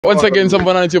Once again,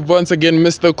 Sumbonani, it's your boy, once again,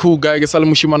 Mr. Cool Guy, Kesale,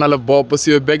 Moshimana, Lebopo. So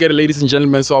you're back at, ladies and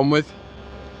gentlemen. So I'm with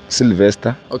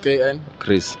Sylvester. Okay, and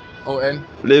Chris. Oh, and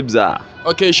Libza.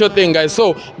 Okay, sure thing, guys.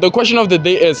 So the question of the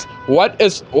day is, what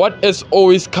is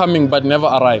always coming but never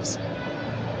arrives?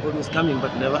 What is coming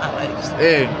but never arrives?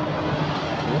 Hey,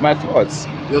 My thoughts.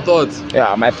 your thoughts?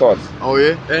 Yeah, my thoughts. Oh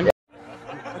yeah. And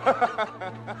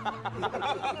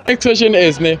next question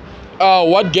is,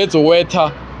 what gets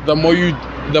wetter the more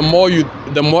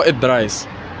it dries?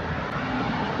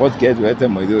 What gets wetter,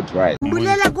 my dude, right?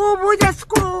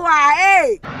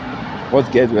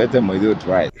 What gets wetter, my dude,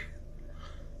 right?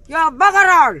 Yo,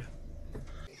 bugger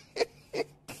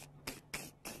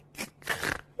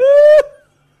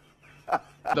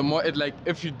The more it, like,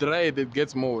 if you dry it, it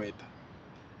gets more wet.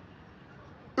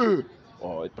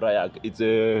 Oh, it's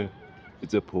a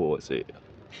pause.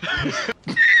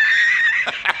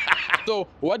 So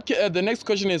the next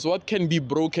question is, what can be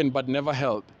broken but never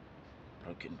held?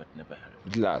 Broken but never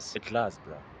held. Glass. A glass,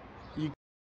 bro.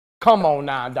 Come on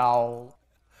now, dog.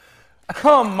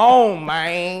 Come on,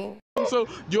 man. So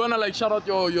do you wanna like shout out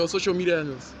your social media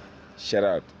handles? Shout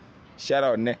out. Shout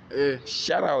out, ne? Yeah.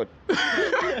 Shout out.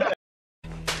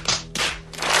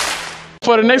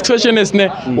 For the next question is,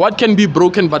 what can be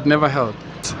broken but never held?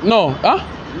 No, huh?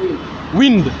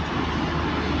 Wind.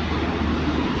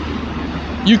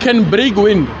 You can break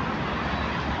wind.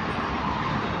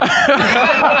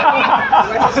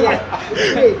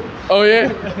 Oh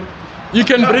yeah? You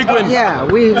can break wind. Yeah,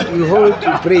 you hold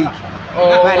to break,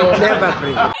 but it never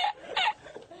breaks.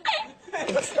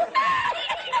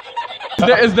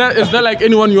 Is there like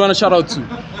anyone you want to shout out to?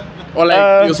 Or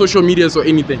like your social medias or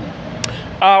anything?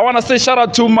 I want to say shout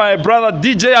out to my brother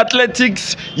DJ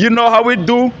Athletics. You know how we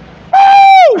do.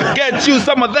 Woo! Get you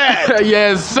some of that.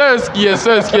 Yes, Sirski, yes,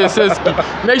 Sirski, yes, Sirski.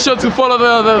 Make sure to follow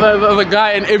the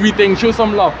guy and everything. Show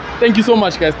some love. Thank you so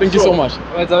much, guys. Thank you so much.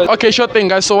 Okay, sure thing,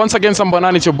 guys. So once again,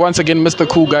 Sumbonani, it's your boy, once again, Mr.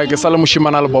 Cool Guy, Kesale,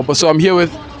 Moshimana, Lebopo. So I'm here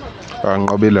with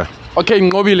Ngobile. Okay,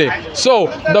 Ngobile.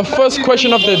 So the first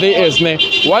question of the day is,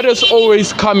 what is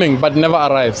always coming but never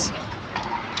arrives?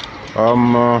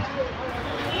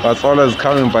 What's always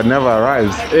coming but never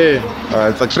arrives.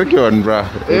 It's a tricky one, bro.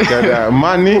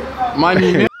 Money.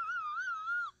 Money.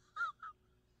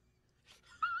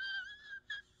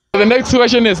 The next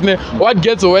question is, what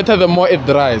gets wetter the more it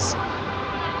dries?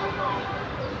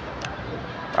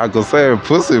 I could say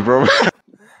pussy, bro.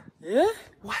 Yeah?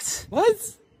 What?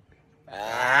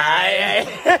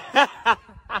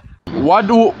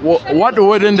 What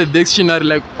word in the dictionary,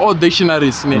 like all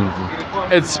dictionaries,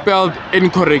 it's spelled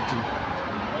incorrectly?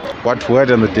 What word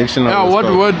in the dictionary? Yeah, what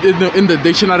word in the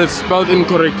dictionary is spelled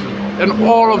incorrectly? In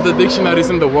all of the dictionaries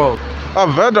in the world.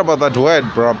 I've heard about that word,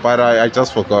 bro, but I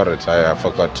just forgot it. I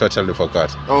forgot, totally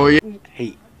forgot. Oh yeah.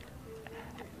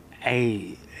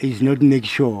 Hey, he's not make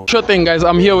sure. Sure thing, guys.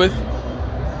 I'm here with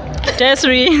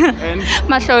Desri and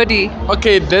Mahlodi.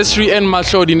 Okay, Desri and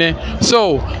Mahlodi.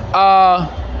 So,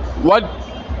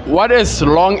 what is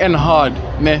long and hard,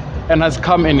 and has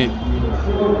come in it?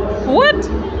 What?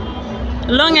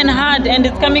 Long and hard, and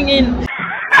it's coming in.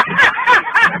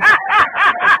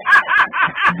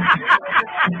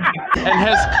 And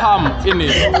has come in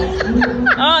it.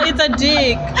 Oh, it's a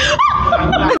dick.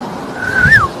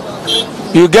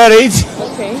 You get it?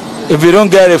 Okay. If you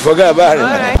don't get it, forget about it. All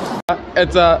right.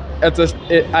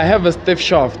 I have a stiff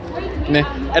shaft,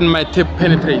 and my tip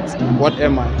penetrates. What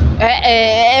am I?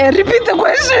 Repeat the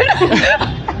question.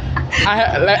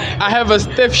 I have a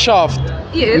stiff shaft,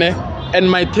 Yes. and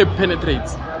my tip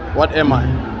penetrates. What am I?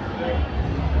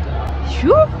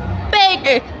 You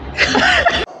beg.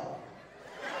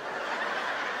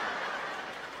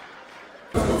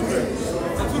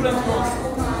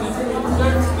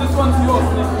 This one's yours,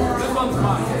 this one's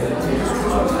mine. Yeah,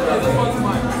 this one's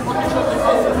mine. Okay, sure.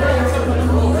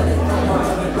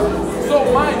 So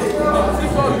mine, since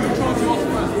you chose yours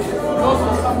first, yours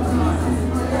will come to mine.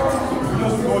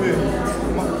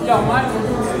 Yeah, mine will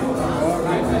do it.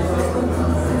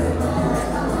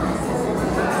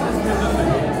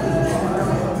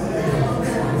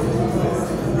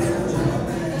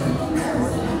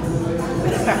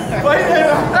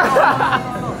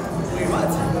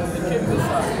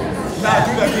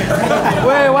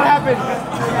 Wait, what happened?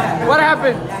 What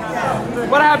happened?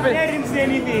 What happened? Let him say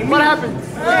anything. What happened?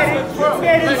 Let him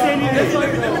say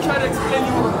anything. Let me try to explain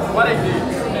you what I did.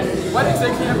 What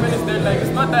exactly happened is that, like,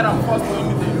 it's not that I'm forced to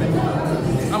anything. Like,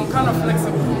 I'm kind of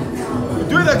flexible.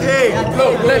 Do it again.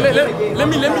 Look, let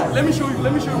me show you.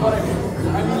 Let me show you what I did.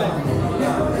 I mean, like,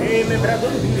 hey, man, but I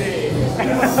don't do that.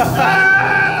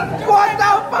 What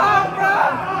the fuck, bro?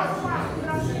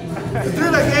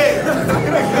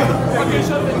 Okay,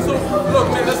 sure thing. So, look,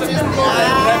 man, there's a thing called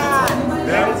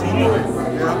gravity. You know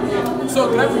it. So,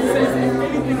 gravity says if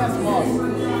anything has mass,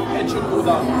 it should go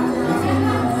down.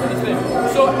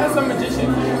 Understand? So, as a magician,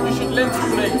 you should learn to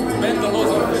like bend the laws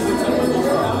of physics and all those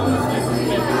stuff.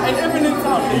 And even in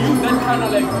town, they use that kind of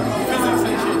like physics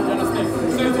and shit. You understand?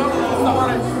 So, it's one of those stuff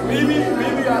like maybe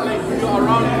you're like you're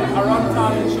around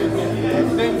town and shit.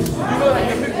 Man. Then you know like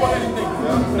the big one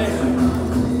thing.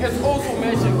 It's also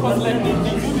magic because like they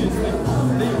do this thing.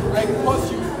 They like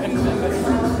pause you and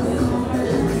like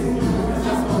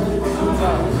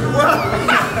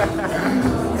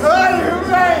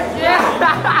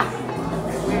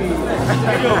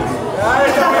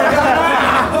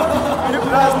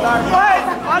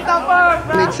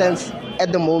Makes sense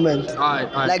at the moment.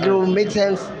 Like it will make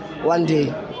sense one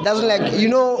day. Doesn't like, you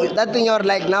know, that thing you're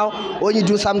like now, when you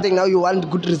do something now, you want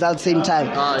good results same time.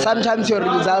 Sometimes your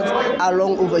results are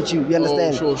long overdue, you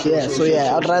understand?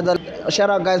 I'd rather shout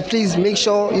out guys, please make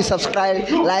sure you subscribe,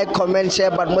 like, comment,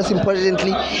 share, but most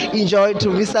importantly, enjoy to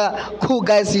Mr. Cool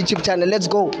Guys YouTube channel. Let's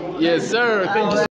go. yes, sir. Thank you.